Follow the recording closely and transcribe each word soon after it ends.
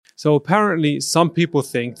So apparently some people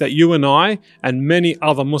think that you and I and many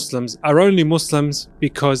other Muslims are only Muslims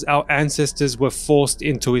because our ancestors were forced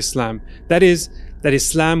into Islam. That is, that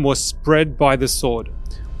Islam was spread by the sword.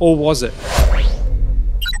 Or was it?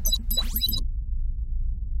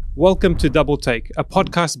 Welcome to Double Take, a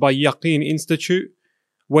podcast by Yaqeen Institute,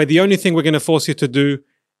 where the only thing we're going to force you to do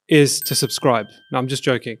is to subscribe. No, I'm just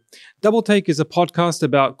joking. Double Take is a podcast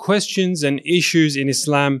about questions and issues in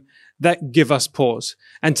Islam that give us pause.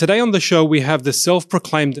 And today on the show, we have the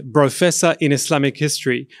self-proclaimed professor in Islamic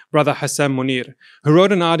history, Brother Hassan Munir, who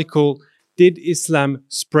wrote an article, Did Islam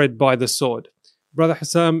Spread by the Sword? Brother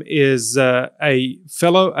Hassan is a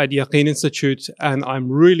fellow at Yaqeen Institute, and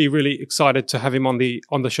I'm really excited to have him on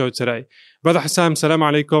the show today. Brother Hassan, salam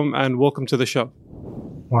alaikum, and welcome to the show.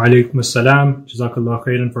 Wa alaikum assalam. Jazakallah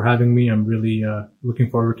khairan for having me. I'm really looking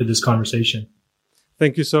forward to this conversation.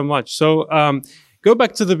 Thank you so much. So go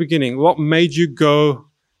back to the beginning. What made you go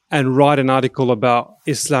and write an article about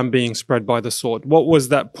Islam being spread by the sword? What was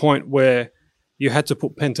that point where you had to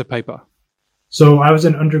put pen to paper? So I was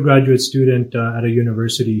an undergraduate student at a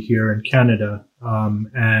university here in Canada,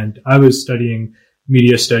 and I was studying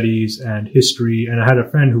media studies and history, and I had a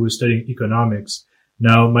friend who was studying economics.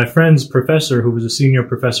 Now, my friend's professor, who was a senior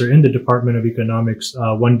professor in the Department of Economics,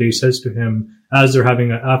 one day says to him, as they're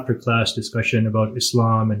having an after-class discussion about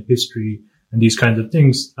Islam and history and these kinds of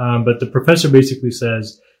things, but the professor basically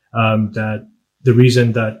says that the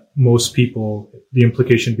reason that most people, the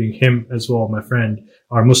implication being him as well, my friend,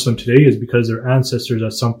 are Muslim today is because their ancestors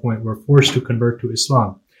at some point were forced to convert to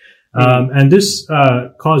Islam. And this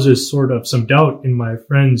causes sort of some doubt in my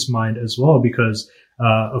friend's mind as well, because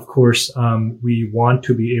of course, we want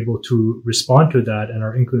to be able to respond to that, and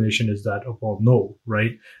our inclination is that, oh, well, no,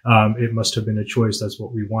 right? It must have been a choice. That's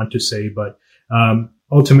what we want to say. But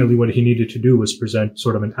ultimately, what he needed to do was present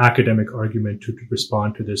sort of an academic argument to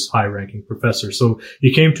respond to this high-ranking professor. So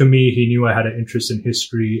he came to me. He knew I had an interest in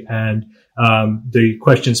history, and the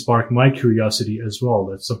question sparked my curiosity as well.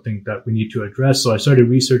 That's something that we need to address. So I started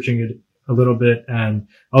researching it a little bit and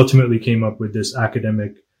ultimately came up with this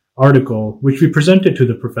academic article, which we presented to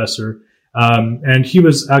the professor. And he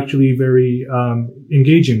was actually very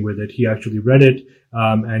engaging with it. He actually read it.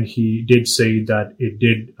 And he did say that it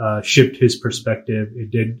did shift his perspective.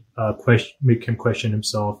 It did make him question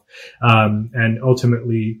himself. And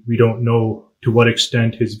ultimately, we don't know to what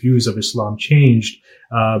extent his views of Islam changed,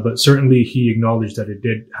 but certainly he acknowledged that it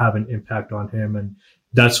did have an impact on him. And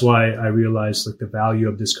that's why I realized the value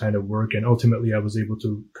of this kind of work. And ultimately, I was able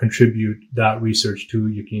to contribute that research to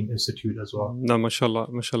Yaqeen Institute as well. No, mashallah,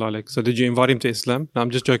 like. So did you invite him to Islam? No, I'm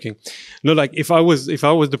just joking. No, if I was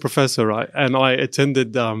the professor, right, and I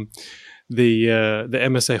attended the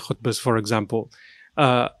MSA khutbahs, for example,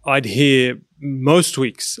 I'd hear most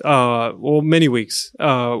weeks, or many weeks,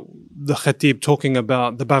 the khatib talking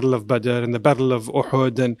about the Battle of Badr and the Battle of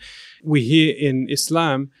Uhud. And we hear in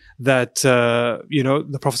Islam that,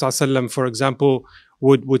 the Prophet ﷺ, for example,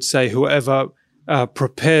 would say, whoever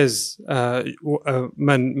prepares man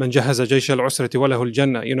jahaza jaysh al-usrati wa lahu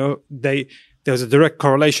al-jannah, there's a direct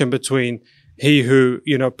correlation between he who,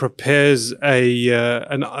 prepares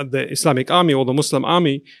the Islamic army or the Muslim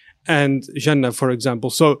army and Jannah, for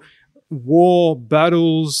example. So war,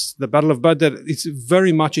 battles, the Battle of Badr, it's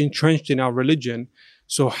very much entrenched in our religion.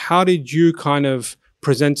 So how did you kind of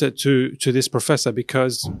present it to this professor?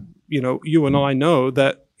 Because, you and I know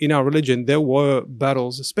that in our religion, there were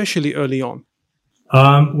battles, especially early on.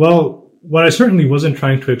 Well, what I certainly wasn't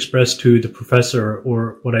trying to express to the professor,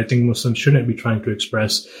 or what I think Muslims shouldn't be trying to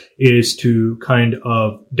express, is to kind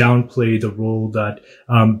of downplay the role that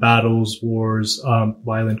battles, wars,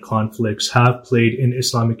 violent conflicts have played in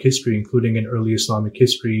Islamic history, including in early Islamic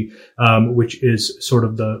history, which is sort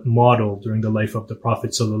of the model during the life of the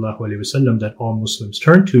Prophet ﷺ that all Muslims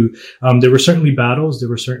turn to. There were certainly battles, there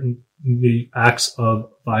were certain acts of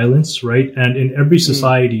violence, right? And in every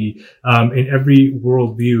society, in every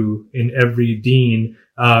worldview, in every deen,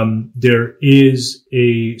 there is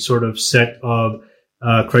a sort of set of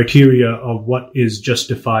criteria of what is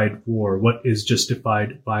justified war, what is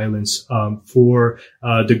justified violence for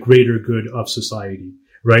the greater good of society,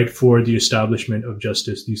 right? For the establishment of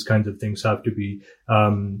justice, these kinds of things have to be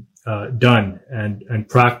done and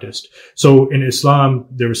practiced. So in Islam,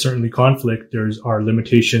 there is certainly conflict. There are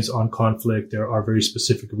limitations on conflict. There are very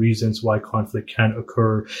specific reasons why conflict can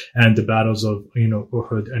occur. And the battles of,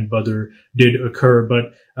 Uhud and Badr did occur.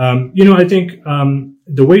 But, I think,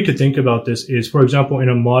 the way to think about this is, for example, in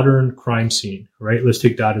a modern crime scene, right? Let's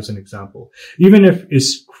take that as an example. Even if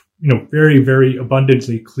very, very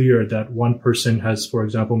abundantly clear that one person has, for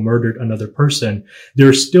example, murdered another person,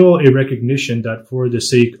 there's still a recognition that for the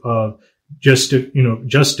sake of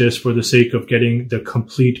justice, for the sake of getting the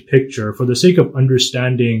complete picture, for the sake of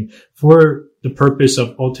understanding, for the purpose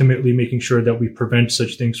of ultimately making sure that we prevent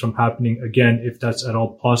such things from happening again, if that's at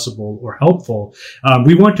all possible or helpful.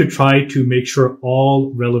 We want to try to make sure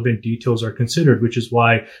all relevant details are considered, which is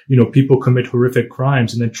why, people commit horrific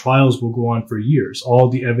crimes and then trials will go on for years. All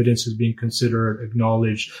the evidence is being considered,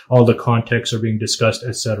 acknowledged, all the contexts are being discussed,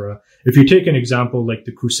 etc. If you take an example like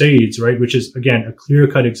the Crusades, right, which is again a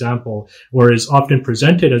clear-cut example, or is often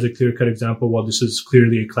presented as a clear-cut example, well, this is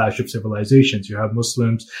clearly a clash of civilizations. You have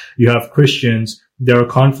Muslims, you have Christians, there are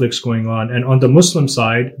conflicts going on. And on the Muslim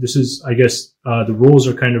side, this is, I guess, the roles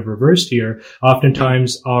are kind of reversed here.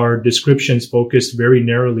 Oftentimes our descriptions focus very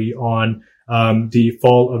narrowly on the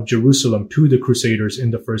fall of Jerusalem to the Crusaders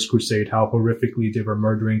in the First Crusade, how horrifically they were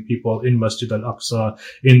murdering people in Masjid al-Aqsa,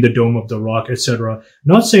 in the Dome of the Rock, etc.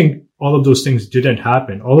 Not saying all of those things didn't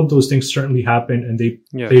happen. All of those things certainly happened and they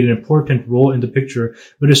played an important role in the picture,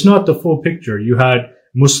 but it's not the full picture. You had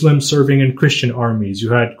Muslims serving in Christian armies.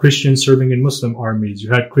 You had Christians serving in Muslim armies.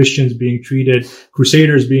 You had Christians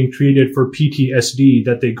Crusaders being treated for PTSD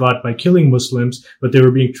that they got by killing Muslims, but they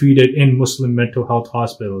were being treated in Muslim mental health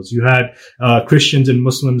hospitals. You had Christians and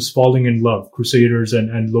Muslims falling in love, Crusaders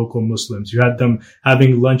and local Muslims. You had them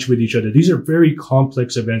having lunch with each other. These are very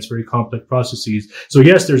complex events, very complex processes. So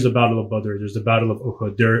yes, there's the Battle of Badr. There's the Battle of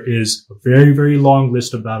Uhud. There is a very, very long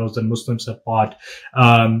list of battles that Muslims have fought.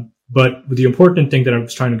 But the important thing that I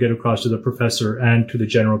was trying to get across to the professor and to the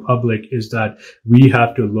general public is that we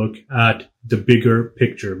have to look at the bigger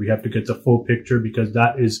picture. We have to get the full picture because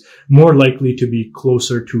that is more likely to be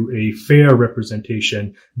closer to a fair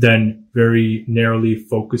representation than very narrowly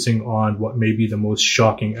focusing on what may be the most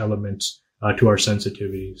shocking elements to our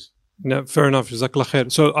sensitivities. No, fair enough. Jazakallah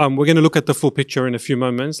khair. So we're going to look at the full picture in a few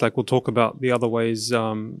moments. Like we'll talk about the other ways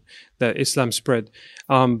that Islam spread.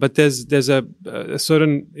 But there's a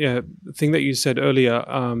certain thing that you said earlier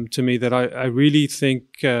to me that I really think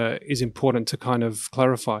is important to kind of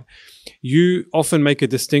clarify. You often make a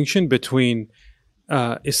distinction between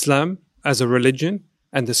Islam as a religion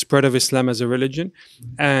and the spread of Islam as a religion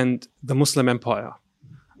and the Muslim empire.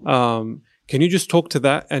 Can you just talk to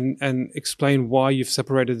that and explain why you've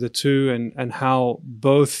separated the two and how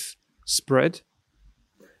both spread?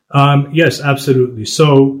 Yes, absolutely.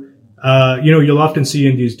 So, you'll often see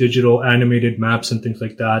in these digital animated maps and things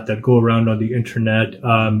like that go around on the internet.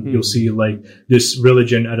 You'll see like this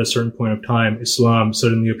religion at a certain point of time, Islam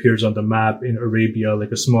suddenly appears on the map in Arabia,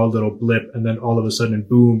 like a small little blip. And then all of a sudden,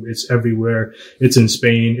 boom, it's everywhere. It's in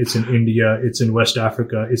Spain. It's in India. It's in West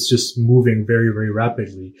Africa. It's just moving very, very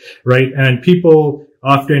rapidly. Right. And people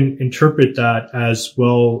often interpret that as,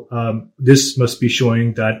 well, this must be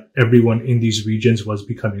showing that everyone in these regions was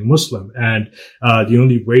becoming Muslim. And the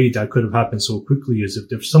only way that could have happened so quickly is if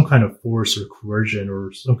there's some kind of force or coercion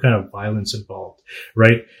or some kind of violence involved,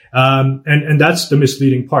 right? And that's the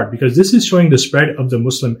misleading part, because this is showing the spread of the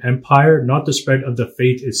Muslim empire, not the spread of the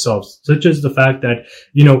faith itself, such as the fact that,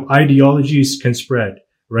 ideologies can spread,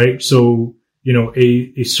 right? So,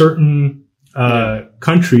 a certain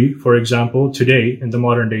country, for example, today in the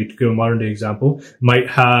modern day, to give a modern day example, might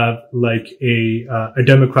have like a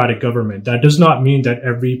democratic government. That does not mean that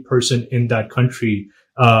every person in that country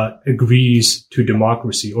agrees to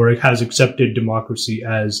democracy or has accepted democracy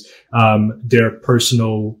as their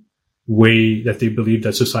personal way that they believe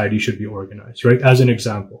that society should be organized, right? As an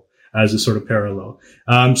example, as a sort of parallel.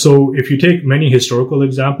 So if you take many historical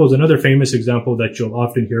examples, another famous example that you'll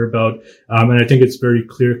often hear about, and I think it's very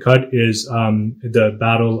clear cut, is the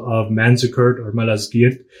Battle of Manzikert or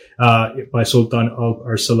Malazgirt by Sultan Alp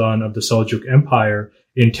Arslan of the Seljuk Empire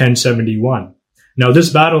in 1071. Now, this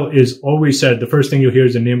battle is always said, the first thing you'll hear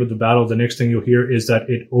is the name of the battle. The next thing you'll hear is that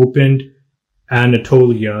it opened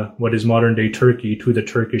Anatolia, what is modern day Turkey, to the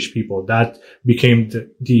Turkish people. That became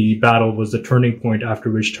the battle was the turning point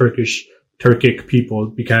after which Turkic people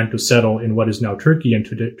began to settle in what is now Turkey. And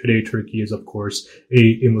today Turkey is, of course,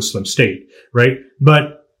 a Muslim state, right?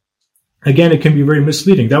 But again, it can be very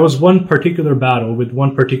misleading. That was one particular battle with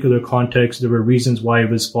one particular context. There were reasons why it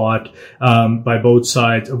was fought by both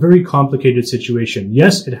sides. A very complicated situation.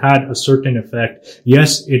 Yes, it had a certain effect.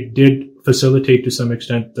 Yes, it did facilitate to some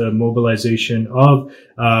extent the mobilization of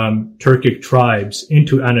Turkic tribes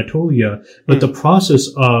into Anatolia. But the process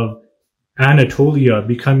of Anatolia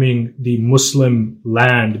becoming the Muslim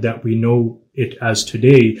land that we know it as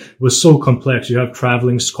today was so complex. You have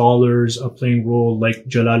traveling scholars playing role like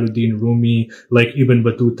Jalaluddin Rumi, like Ibn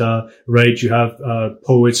Battuta, right? You have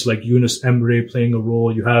poets like Yunus Emre playing a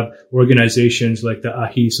role. You have organizations like the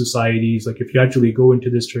Ahi societies. Like if you actually go into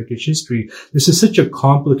this Turkish history, this is such a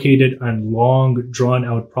complicated and long, drawn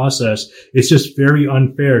out process. It's just very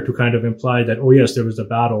unfair to kind of imply that, oh yes, there was a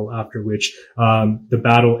battle after which the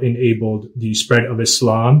battle enabled the spread of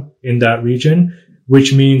Islam in that region,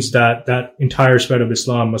 which means that that entire spread of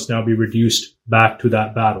Islam must now be reduced back to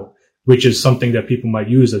that battle, which is something that people might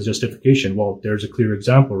use as justification. Well, there's a clear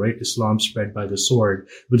example, right? Islam spread by the sword.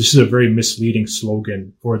 But this is a very misleading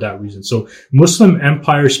slogan for that reason. So Muslim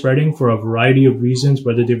empire spreading for a variety of reasons,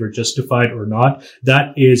 whether they were justified or not,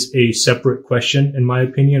 that is a separate question. In my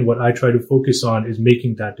opinion, what I try to focus on is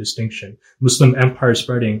making that distinction. Muslim empire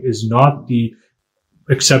spreading is not the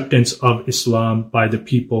acceptance of Islam by the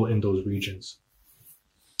people in those regions.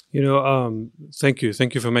 Thank you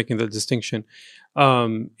for making that distinction.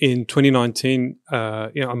 In 2019,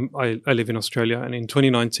 I live in Australia, and in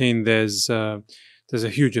 2019, there's a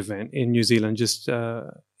huge event in New Zealand, just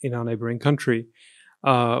in our neighbouring country,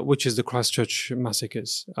 which is the Christchurch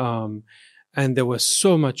massacres, and there was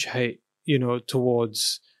so much hate,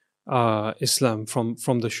 towards Islam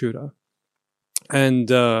from the shooter,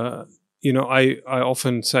 and I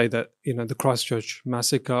often say that the Christchurch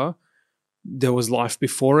massacre, there was life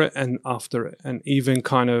before it and after it, and even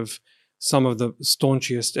kind of some of the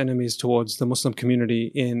staunchest enemies towards the Muslim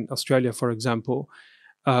community in Australia, for example,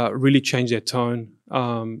 really changed their tone.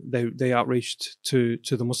 They outreached to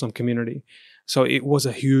the Muslim community, so it was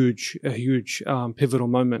a huge pivotal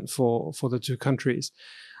moment for the two countries.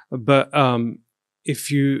 But if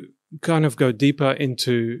you kind of go deeper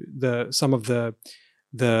into some of the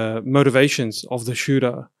motivations of the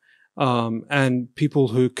shooter, and people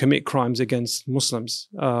who commit crimes against Muslims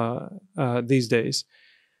these days,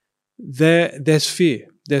 there's fear.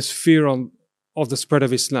 There's fear of the spread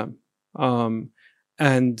of Islam.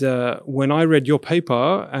 And when I read your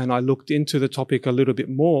paper and I looked into the topic a little bit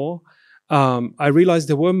more, I realized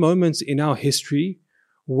there were moments in our history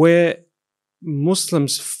where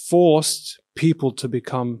Muslims forced people to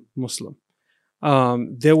become Muslim.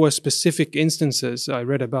 There were specific instances. I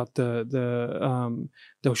read about the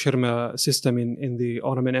Shirma system in the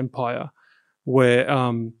Ottoman Empire, where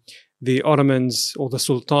the Ottomans or the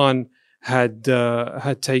Sultan had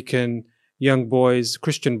taken young boys,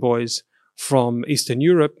 Christian boys from Eastern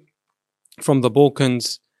Europe, from the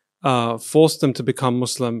Balkans, forced them to become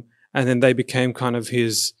Muslim, and then they became kind of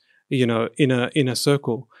his, inner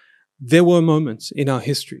circle. There were moments in our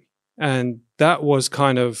history, and that was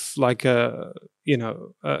kind of like a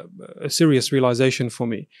serious realization for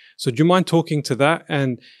me. So do you mind talking to that?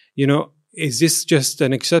 And, is this just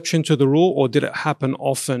an exception to the rule, or did it happen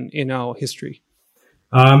often in our history?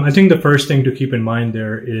 I think the first thing to keep in mind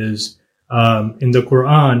there is in the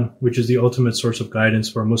Quran, which is the ultimate source of guidance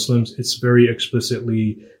for Muslims, it's very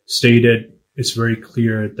explicitly stated, it's very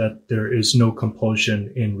clear that there is no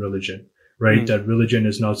compulsion in religion. Right? That religion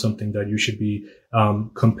is not something that you should be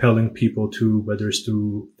compelling people to, whether it's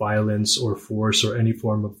through violence or force or any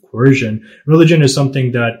form of coercion. Religion is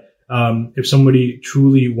something that if somebody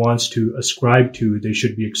truly wants to ascribe to, they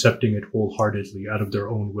should be accepting it wholeheartedly out of their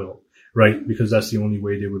own will, right? Because that's the only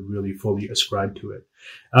way they would really fully ascribe to it.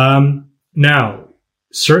 Now,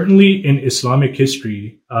 certainly in Islamic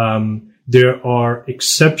history, there are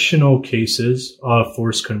exceptional cases of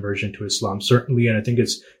forced conversion to Islam, certainly, and I think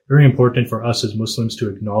it's very important for us as Muslims to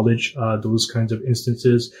acknowledge those kinds of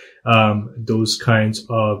instances, those kinds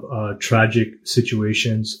of tragic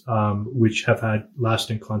situations which have had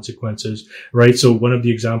lasting consequences, right? So one of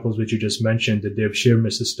the examples which you just mentioned, the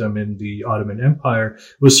Devshirme system in the Ottoman Empire,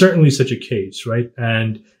 was certainly such a case, right?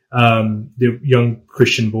 And the young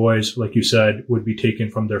Christian boys, like you said, would be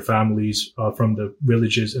taken from their families, from the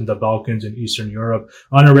villages in the Balkans and Eastern Europe.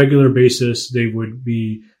 On a regular basis, they would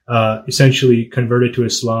be essentially converted to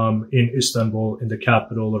Islam in Istanbul, in the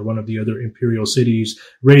capital, or one of the other imperial cities,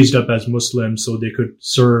 raised up as Muslims so they could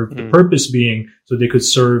serve, the purpose being so they could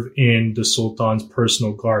serve in the Sultan's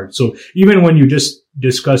personal guard. So even when you just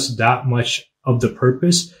discuss that much of the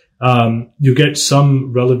purpose, you get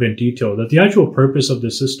some relevant detail that the actual purpose of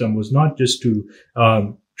the system was not just to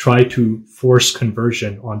try to force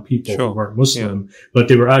conversion on people who weren't Muslim, but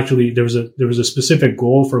they were actually, there was a specific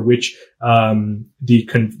goal for which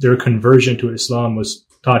their conversion to Islam was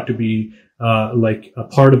thought to be like a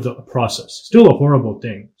part of the process. Still a horrible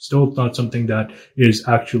thing. Still not something that is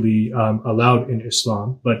actually allowed in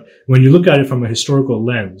Islam. But when you look at it from a historical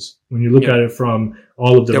lens, when you look at it from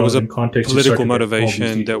all of the relevant context, political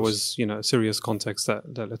motivation, there was, serious context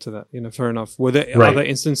that led to that. Fair enough. Were there other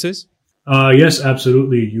instances? Yes,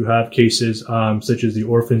 absolutely. You have cases such as the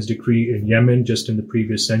Orphans Decree in Yemen just in the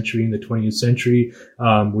previous century, in the 20th century,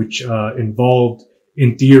 which involved,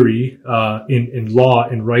 in theory, in law,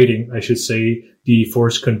 in writing, I should say, the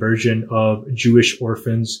forced conversion of Jewish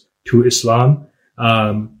orphans to Islam,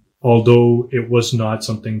 although it was not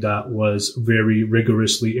something that was very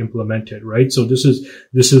rigorously implemented, right? So this is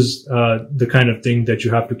the kind of thing that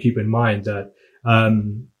you have to keep in mind, that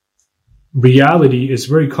reality is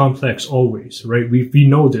very complex always, right? We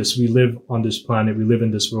know this. We live on this planet. We live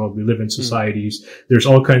in this world. We live in societies. There's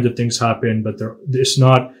all kinds of things happen, but it's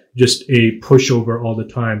not just a pushover all the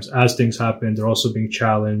times. As things happen, they're also being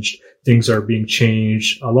challenged. Things are being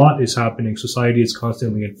changed. A lot is happening. Society is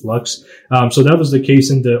constantly in flux. So that was the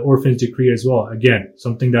case in the Orphans Decree as well. Again,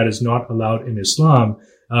 something that is not allowed in Islam,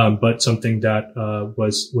 but something that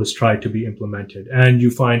was tried to be implemented. And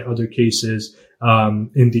you find other cases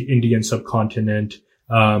in the Indian subcontinent.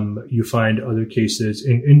 You find other cases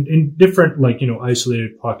in different,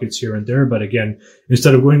 isolated pockets here and there. But again,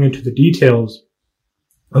 instead of going into the details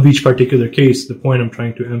of each particular case, the point I'm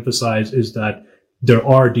trying to emphasize is that there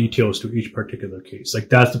are details to each particular case. Like,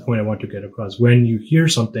 that's the point I want to get across. When you hear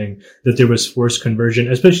something that there was forced conversion,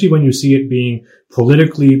 especially when you see it being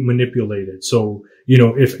politically manipulated. So,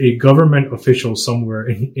 if a government official somewhere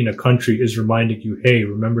in a country is reminding you, hey,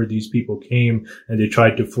 remember these people came and they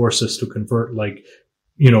tried to force us to convert,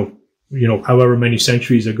 however many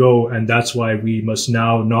centuries ago, and that's why we must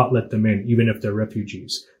now not let them in, even if they're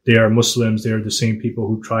refugees. They are Muslims. They are the same people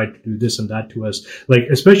who tried to do this and that to us. Like,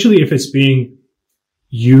 especially if it's being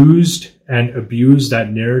used and abused,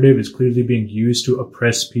 that narrative is clearly being used to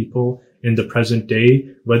oppress people in the present day,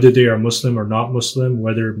 whether they are Muslim or not Muslim,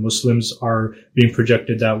 whether Muslims are being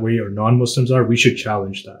projected that way or non-Muslims are, we should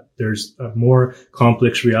challenge that. There's a more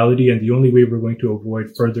complex reality, and the only way we're going to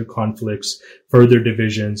avoid further conflicts, further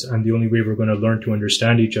divisions, and the only way we're going to learn to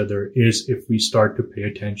understand each other is if we start to pay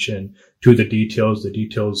attention to the details. The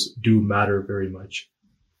details do matter very much.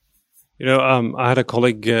 I had a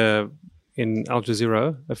colleague in Al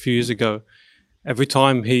Jazeera a few years ago. Every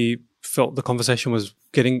time he felt the conversation was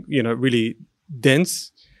getting, really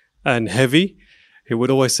dense and heavy, he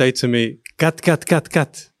would always say to me, cut, cut, cut,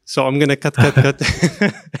 cut. So I'm going to cut.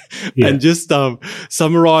 And just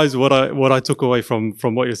summarize what I took away from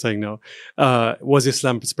what you're saying now. Was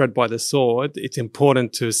Islam spread by the sword? It's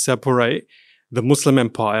important to separate the Muslim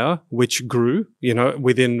empire, which grew,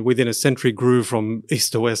 within a century, grew from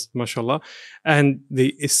east to west, mashallah, and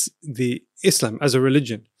the Islam as a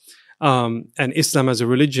religion. And Islam as a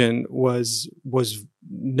religion was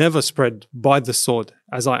never spread by the sword,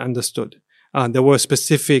 as I understood. There were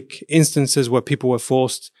specific instances where people were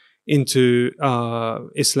forced into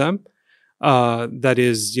Islam. That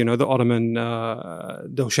is, the Ottoman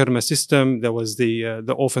Dosherma system. There was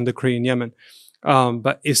the Orphan Decree in Yemen.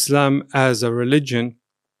 But Islam as a religion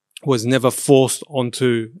was never forced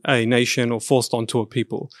onto a nation or forced onto a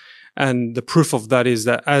people. And the proof of that is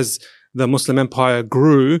that as the Muslim empire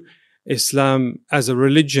grew, Islam as a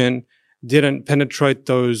religion didn't penetrate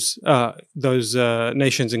those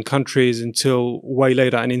nations and countries until way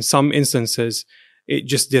later. And in some instances, it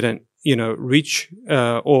just didn't, reach,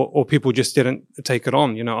 or people just didn't take it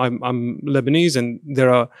on. I'm Lebanese, and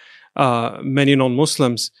there are many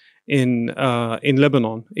non-Muslims in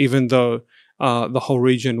Lebanon, even though the whole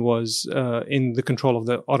region was in the control of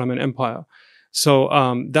the Ottoman Empire. So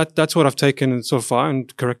that's what I've taken so far,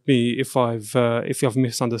 and correct me if I've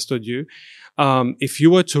misunderstood you. If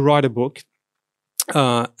you were to write a book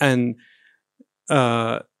and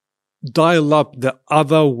dial up the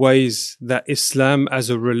other ways that Islam as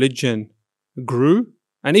a religion grew,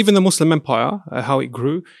 and even the Muslim Empire, how it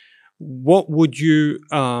grew, what would you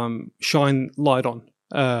shine light on?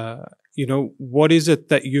 What is it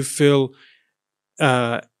that you feel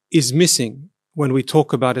is missing when we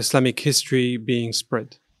talk about Islamic history being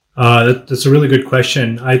spread? That's a really good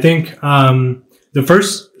question. I think the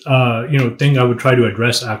first thing I would try to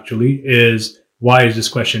address actually is, why is this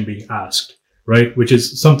question being asked, right? Which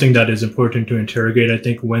is something that is important to interrogate. I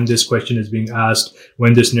think when this question is being asked,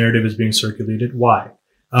 when this narrative is being circulated, why?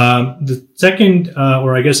 The second,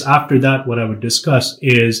 or I guess after that, what I would discuss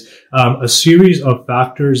is a series of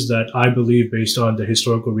factors that I believe, based on the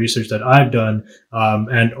historical research that I've done,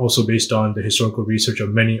 and also based on the historical research of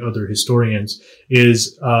many other historians,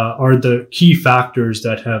 are the key factors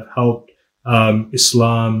that have helped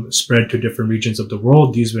Islam spread to different regions of the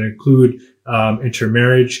world. These would include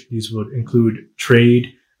intermarriage. These would include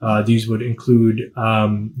trade. These would include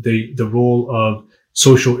the role of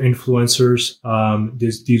social influencers.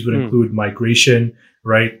 These would include migration,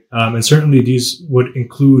 right? And certainly these would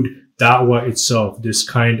include da'wah itself, this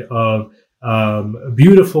kind of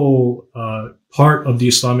beautiful part of the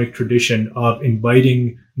Islamic tradition of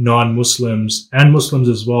inviting non-Muslims and Muslims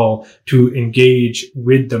as well to engage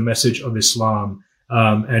with the message of Islam,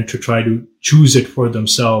 and to try to choose it for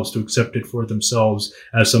themselves, to accept it for themselves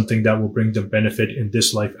as something that will bring them benefit in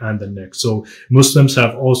this life and the next. So Muslims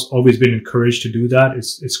have always been encouraged to do that.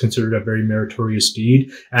 It's considered a very meritorious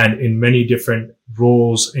deed, and in many different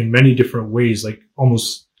roles, in many different ways, like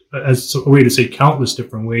almost as a way to say countless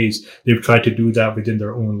different ways, they've tried to do that within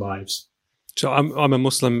their own lives. So I'm a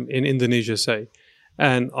Muslim in Indonesia, say,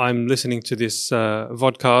 and I'm listening to this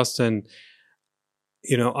vodcast, and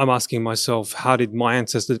I'm asking myself, how did my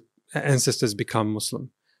ancestors become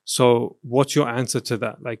Muslim? So what's your answer to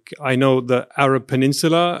that? Like, I know the Arab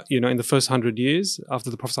Peninsula, in the first 100 years after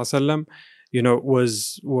the Prophet ﷺ,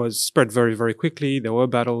 was spread very, very quickly. There were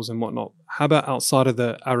battles and whatnot. How about outside of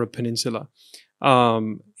the Arab Peninsula?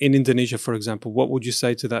 In Indonesia, for example, what would you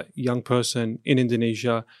say to that young person in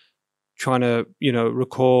Indonesia trying to,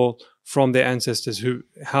 recall from their ancestors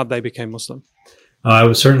how they became Muslim? I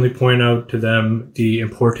would certainly point out to them the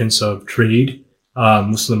importance of trade,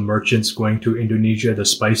 Muslim merchants going to Indonesia, the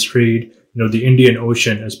spice trade. The Indian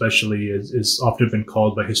Ocean especially is often been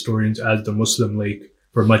called by historians as the Muslim lake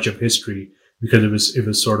for much of history, because it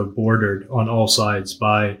was sort of bordered on all sides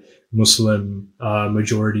by Muslim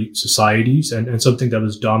majority societies, and something that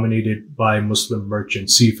was dominated by Muslim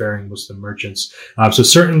merchants, seafaring Muslim merchants. So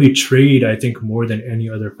certainly trade, I think, more than any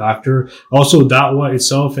other factor. Also da'wah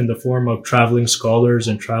itself in the form of traveling scholars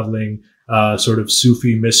and traveling sort of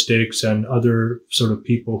Sufi mystics and other sort of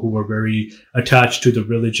people who were very attached to the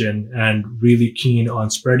religion and really keen on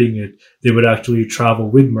spreading it. They would actually travel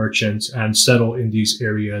with merchants and settle in these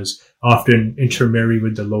areas, often intermarry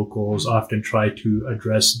with the locals, often try to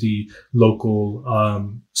address the local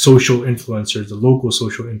social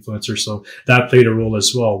influencers, So that played a role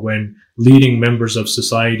as well when leading members of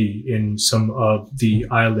society in some of the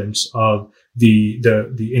islands of the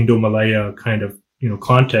Indo-Malaya kind of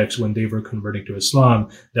context when they were converting to Islam.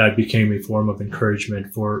 That became a form of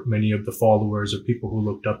encouragement for many of the followers or people who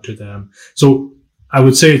looked up to them. So I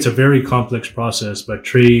would say it's a very complex process, but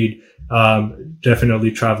trade,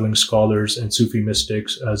 definitely traveling scholars and Sufi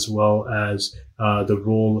mystics, as well as the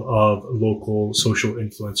role of local social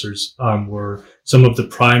influencers, were some of the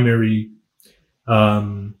primary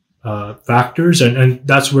factors. And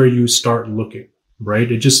that's where you start looking,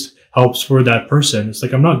 right? It just helps for that person. It's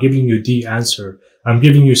like, I'm not giving you the answer. I'm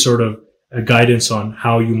giving you sort of a guidance on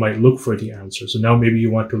how you might look for the answer. So now maybe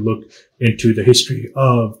you want to look into the history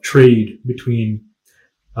of trade between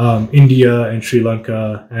India and Sri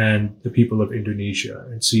Lanka and the people of Indonesia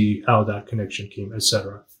and see how that connection came,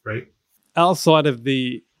 etc. Right? Outside of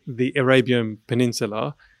the Arabian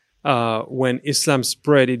Peninsula, when Islam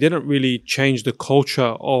spread, it didn't really change the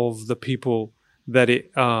culture of the people that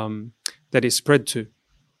it spread to.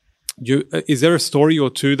 Is there a story or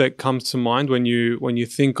two that comes to mind when you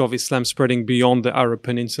think of Islam spreading beyond the Arab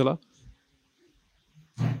Peninsula?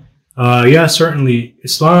 Yeah, certainly.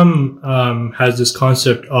 Islam has this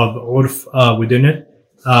concept of urf within it,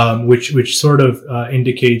 which sort of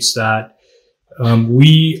indicates that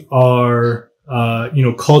we are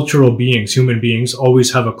cultural beings. Human beings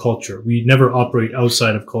always have a culture. We never operate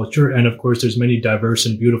outside of culture, and of course, there's many diverse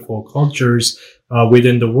and beautiful cultures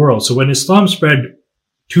within the world. So when Islam spread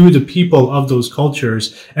to the people of those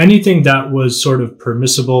cultures, anything that was sort of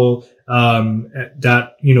permissible,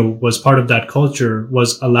 that, was part of that culture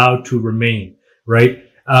was allowed to remain, right?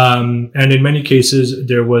 And in many cases,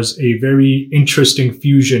 there was a very interesting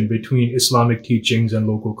fusion between Islamic teachings and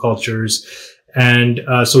local cultures. And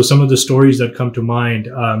so some of the stories that come to mind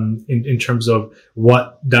in terms of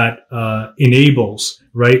what that enables,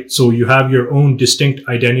 right? So you have your own distinct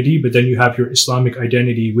identity, but then you have your Islamic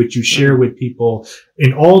identity, which you share with people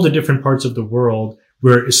in all the different parts of the world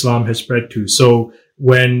where Islam has spread to. So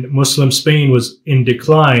when Muslim Spain was in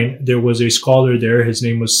decline, there was a scholar there. His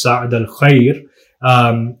name was Sa'd al-Khair,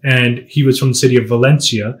 and he was from the city of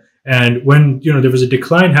Valencia. And when, there was a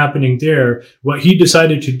decline happening there, what he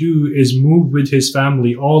decided to do is move with his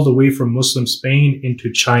family all the way from Muslim Spain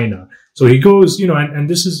into China. So he goes, and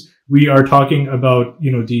this is we are talking about,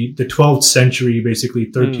 the 12th century, basically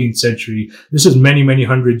 13th century. This is many, many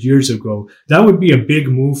hundred years ago. That would be a big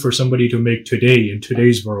move for somebody to make today in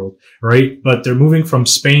today's world, right? But they're moving from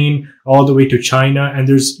Spain all the way to China. And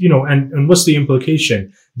there's, and what's the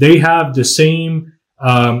implication? They have the same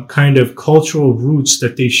kind of cultural roots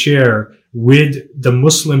that they share with the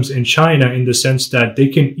Muslims in China, in the sense that they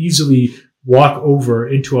can easily walk over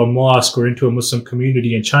into a mosque or into a Muslim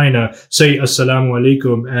community in China, say Assalamu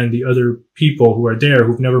alaikum, and the other people who are there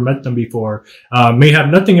who've never met them before may have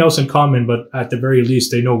nothing else in common, but at the very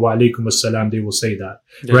least they know wa alaikum assalam, they will say that,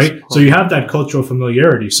 yes, right? So you have that cultural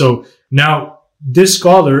familiarity. So now this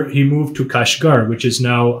scholar, he moved to Kashgar, which is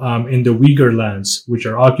now in the Uyghur lands, which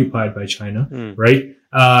are occupied by China, right?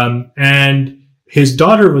 And his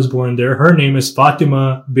daughter was born there. Her name is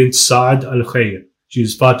Fatima bint Sa'd al-Khair.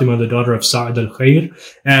 She's Fatima, the daughter of Sa'd al-Khair.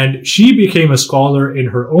 And she became a scholar in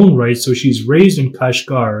her own right. So she's raised in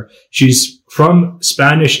Kashgar. She's from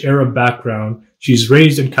Spanish Arab background. She's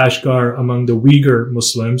raised in Kashgar among the Uyghur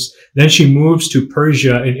Muslims. Then she moves to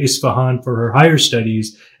Persia in Isfahan for her higher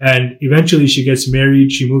studies. And eventually she gets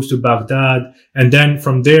married. She moves to Baghdad. And then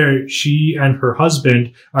from there, she and her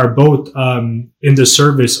husband are both in the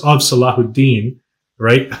service of Salahuddin,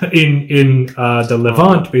 right? In the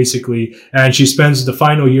Levant, basically. And she spends the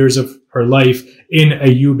final years of her life in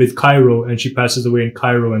Ayyubid, Cairo, and she passes away in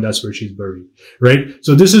Cairo, and that's where she's buried, right?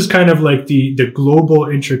 So this is kind of like the global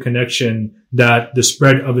interconnection that the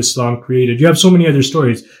spread of Islam created. You have so many other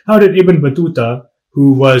stories. How did Ibn Battuta,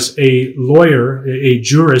 who was a lawyer, a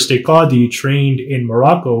jurist, a qadi trained in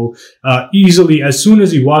Morocco, easily, as soon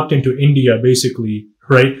as he walked into India, basically,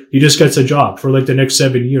 right, he just gets a job for like the next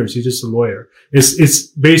 7 years. He's just a lawyer. It's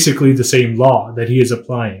basically the same law that he is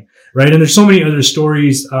applying, right? And there's so many other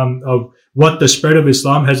stories of what the spread of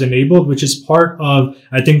Islam has enabled, which is part of,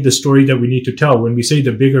 I think, the story that we need to tell. When we say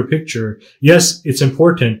the bigger picture, yes, it's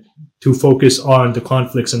important to focus on the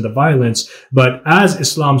conflicts and the violence, but as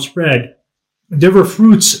Islam spread, there were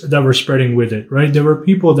fruits that were spreading with it, right? There were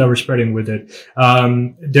people that were spreading with it.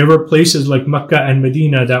 There were places like Mecca and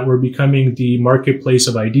Medina that were becoming the marketplace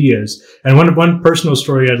of ideas. And one personal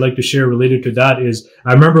story I'd like to share related to that is,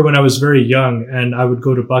 I remember when I was very young and I would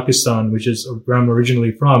go to Pakistan, which is where I'm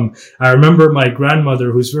originally from. I remember my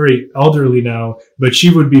grandmother, who's very elderly now, but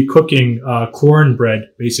she would be cooking cornbread,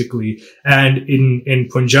 basically. And in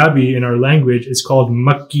Punjabi, in our language, it's called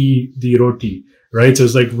makki di roti. Right? So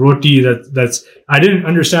it's like roti that's, I didn't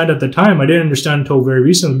understand at the time. I didn't understand until very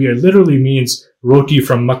recently. It literally means roti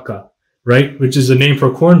from Makkah, right? Which is the name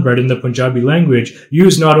for cornbread in the Punjabi language,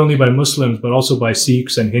 used not only by Muslims, but also by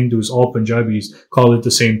Sikhs and Hindus. All Punjabis call it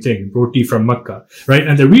the same thing, roti from Makkah, right?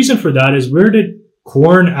 And the reason for that is, where did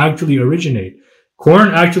corn actually originate? Corn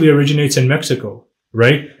actually originates in Mexico,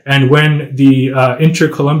 right? And when the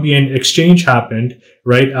inter-Columbian exchange happened,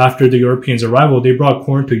 right, after the Europeans' arrival, they brought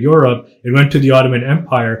corn to Europe. It went to the Ottoman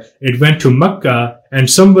Empire. It went to Mecca, and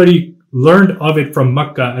somebody learned of it from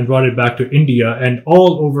Mecca and brought it back to India. And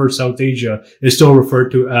all over South Asia is still referred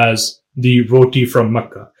to as the roti from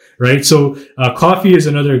Mecca, right? So coffee is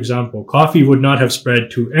another example. Coffee would not have spread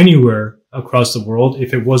to anywhere across the world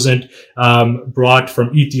if it wasn't brought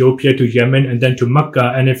from Ethiopia to Yemen and then to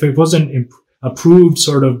Mecca, and if it wasn't approved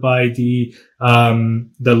sort of by the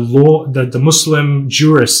Muslim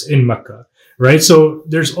jurists in Mecca, right? So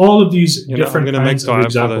there's all of these different kinds of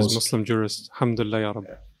examples. Those Muslim jurists. Alhamdulillah, ya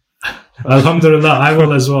Rabbi. Alhamdulillah, I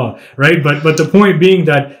will as well, right? But the point being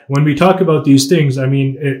that when we talk about these things, I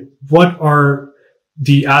mean, what are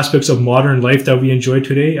the aspects of modern life that we enjoy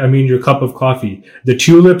today? I mean, your cup of coffee. The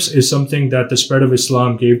tulips is something that the spread of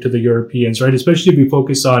Islam gave to the Europeans, right? Especially if we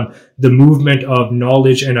focus on the movement of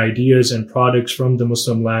knowledge and ideas and products from the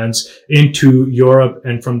Muslim lands into Europe,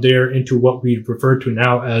 and from there into what we refer to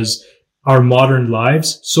now as our modern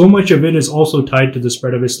lives. So much of it is also tied to the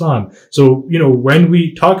spread of Islam. So, when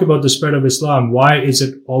we talk about the spread of Islam, why is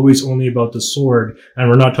it always only about the sword?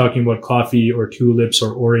 And we're not talking about coffee or tulips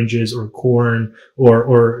or oranges or corn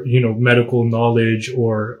or medical knowledge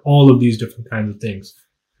or all of these different kinds of things.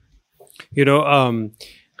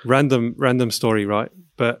 Random story, right?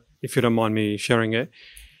 But if you don't mind me sharing it,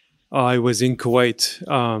 I was in Kuwait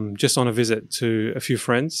just on a visit to a few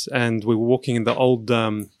friends, and we were walking in the old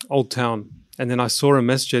town, and then I saw a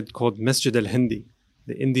masjid called Masjid al-Hindi,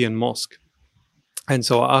 the Indian mosque. And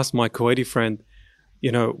so I asked my Kuwaiti friend,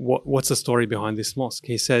 what's the story behind this mosque?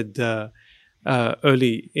 He said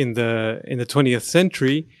early in the 20th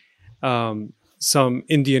century, some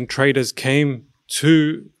Indian traders came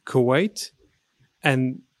to Kuwait,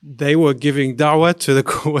 and they were giving da'wah to the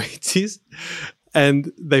Kuwaitis,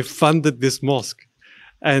 and they funded this mosque.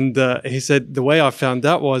 And he said the way I found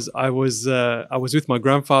out was I was with my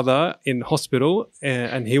grandfather in hospital,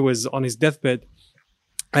 and he was on his deathbed,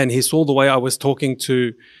 and he saw the way I was talking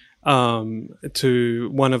to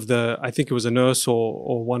one of the, I think it was a nurse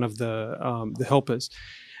or one of the helpers,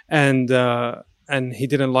 and he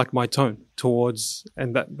didn't like my tone towards,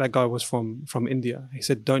 and that guy was from India. He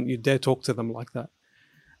said, "Don't you dare talk to them like that."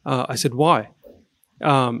 I said, "Why?"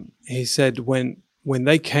 He said, when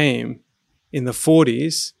they came in the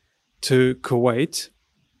 40s to Kuwait,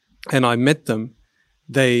 and I met them,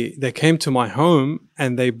 they came to my home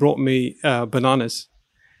and they brought me bananas,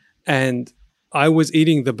 and I was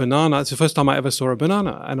eating the banana. It's the first time I ever saw a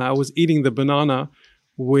banana, and I was eating the banana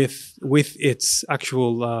with its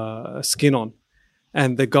actual skin on.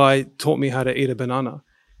 And the guy taught me how to eat a banana.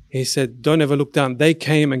 He said, "Don't ever look down." They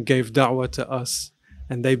came and gave da'wah to us,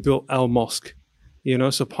 and they built Al Mosque. You know,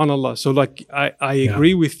 subhanallah. So like, I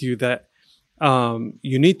agree with you that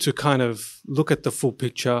you need to kind of look at the full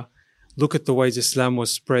picture, look at the ways Islam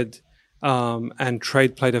was spread, and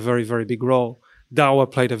trade played a very, very big role. Da'wah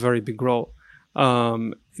played a very big role.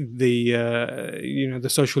 The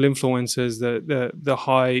social influences, the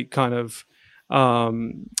high kind of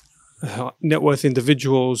net worth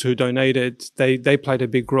individuals who donated, they played a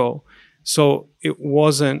big role. So it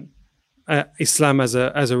wasn't Islam as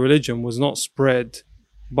a religion was not spread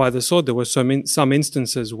by the sword. There were some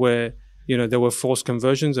instances where there were forced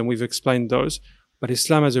conversions, and we've explained those. But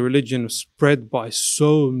Islam as a religion was spread by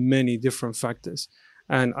so many different factors.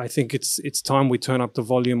 And I think it's time we turn up the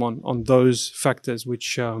volume on those factors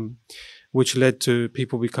which led to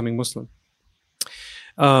people becoming Muslim.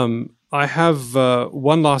 I have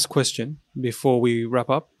one last question before we wrap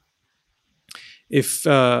up.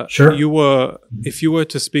 Sure. If you were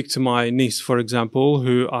to speak to my niece, for example,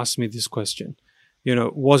 who asked me this question,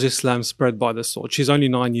 was Islam spread by the sword? She's only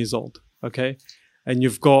 9 years old, okay? And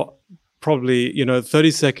you've got probably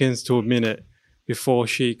 30 seconds to a minute before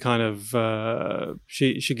she kind of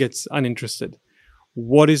she gets uninterested.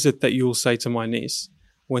 What is it that you'll say to my niece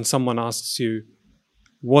when someone asks you,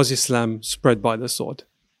 was Islam spread by the sword?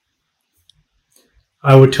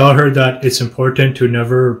 I would tell her that it's important to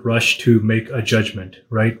never rush to make a judgment,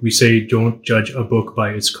 right? We say don't judge a book by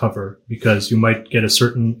its cover, because you might get a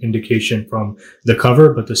certain indication from the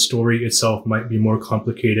cover, but the story itself might be more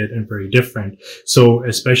complicated and very different. So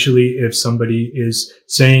especially if somebody is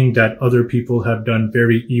saying that other people have done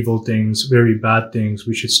very evil things, very bad things,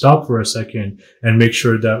 we should stop for a second and make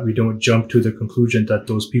sure that we don't jump to the conclusion that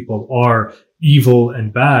those people are evil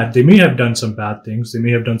and bad. They may have done some bad things. They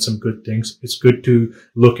may have done some good things. It's good to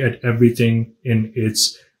look at everything in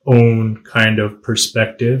its own kind of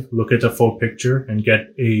perspective, look at the full picture, and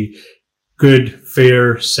get a good,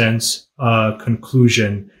 fair sense,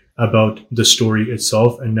 conclusion about the story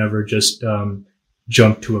itself, and never just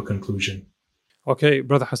jump to a conclusion. Okay,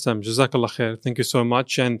 Brother Hassam, Jazakallah khair. Thank you so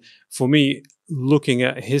much. And for me, looking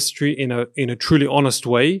at history in a truly honest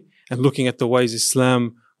way, and looking at the ways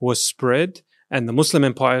Islam was spread and the Muslim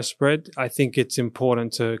empire spread, I think it's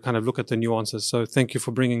important to kind of look at the nuances. So thank you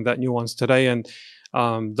for bringing that nuance today. And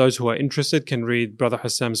those who are interested can read Brother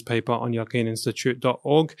Hassam's paper on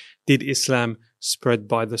yaqeeninstitute.org, Did Islam Spread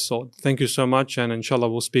by the Sword? Thank you so much. And inshallah,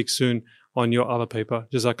 we'll speak soon on your other paper.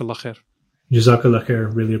 Jazakallah khair. Jazakallah khair.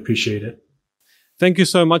 Really appreciate it. Thank you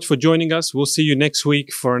so much for joining us. We'll see you next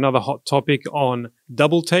week for another hot topic on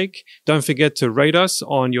Double Take. Don't forget to rate us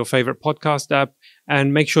on your favorite podcast app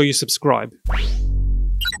and make sure you subscribe.